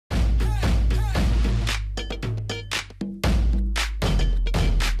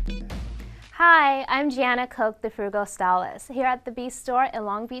Hi, I'm Gianna Koch, the Frugal Stylist, here at the B Store in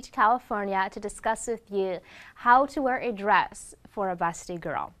Long Beach, California to discuss with you how to wear a dress for a busty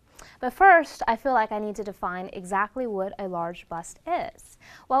girl. But first, I feel like I need to define exactly what a large bust is.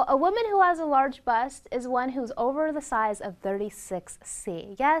 Well, a woman who has a large bust is one who's over the size of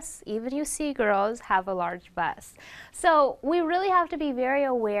 36C. Yes, even you C girls have a large bust. So we really have to be very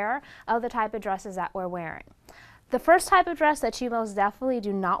aware of the type of dresses that we're wearing. The first type of dress that you most definitely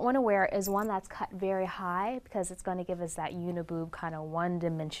do not want to wear is one that's cut very high, because it's going to give us that uniboob kind of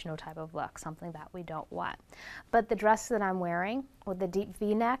one-dimensional type of look, something that we don't want. But the dress that I'm wearing with the deep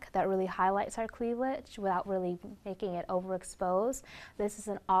V-neck that really highlights our cleavage without really making it overexposed, this is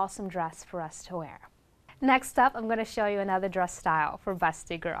an awesome dress for us to wear. Next up, I'm going to show you another dress style for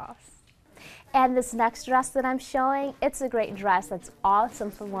busty girls. And this next dress that I'm showing, it's a great dress that's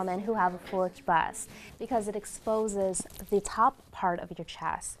awesome for women who have a full bust because it exposes the top part of your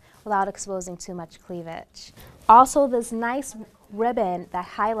chest without exposing too much cleavage. Also, this nice ribbon that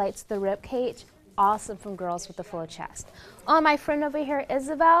highlights the rib cage, awesome from girls with a full chest. Oh, my friend over here,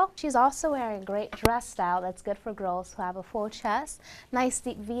 Isabel, she's also wearing a great dress style that's good for girls who have a full chest, nice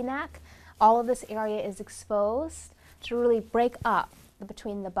deep V-neck. All of this area is exposed to really break up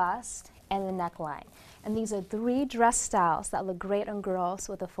between the bust and the neckline. And these are 3 dress styles that look great on girls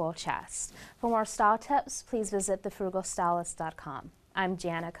with a full chest. For more style tips, please visit thefrugalstylist.com. I'm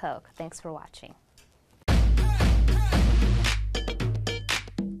Gianna Koch. Thanks for watching.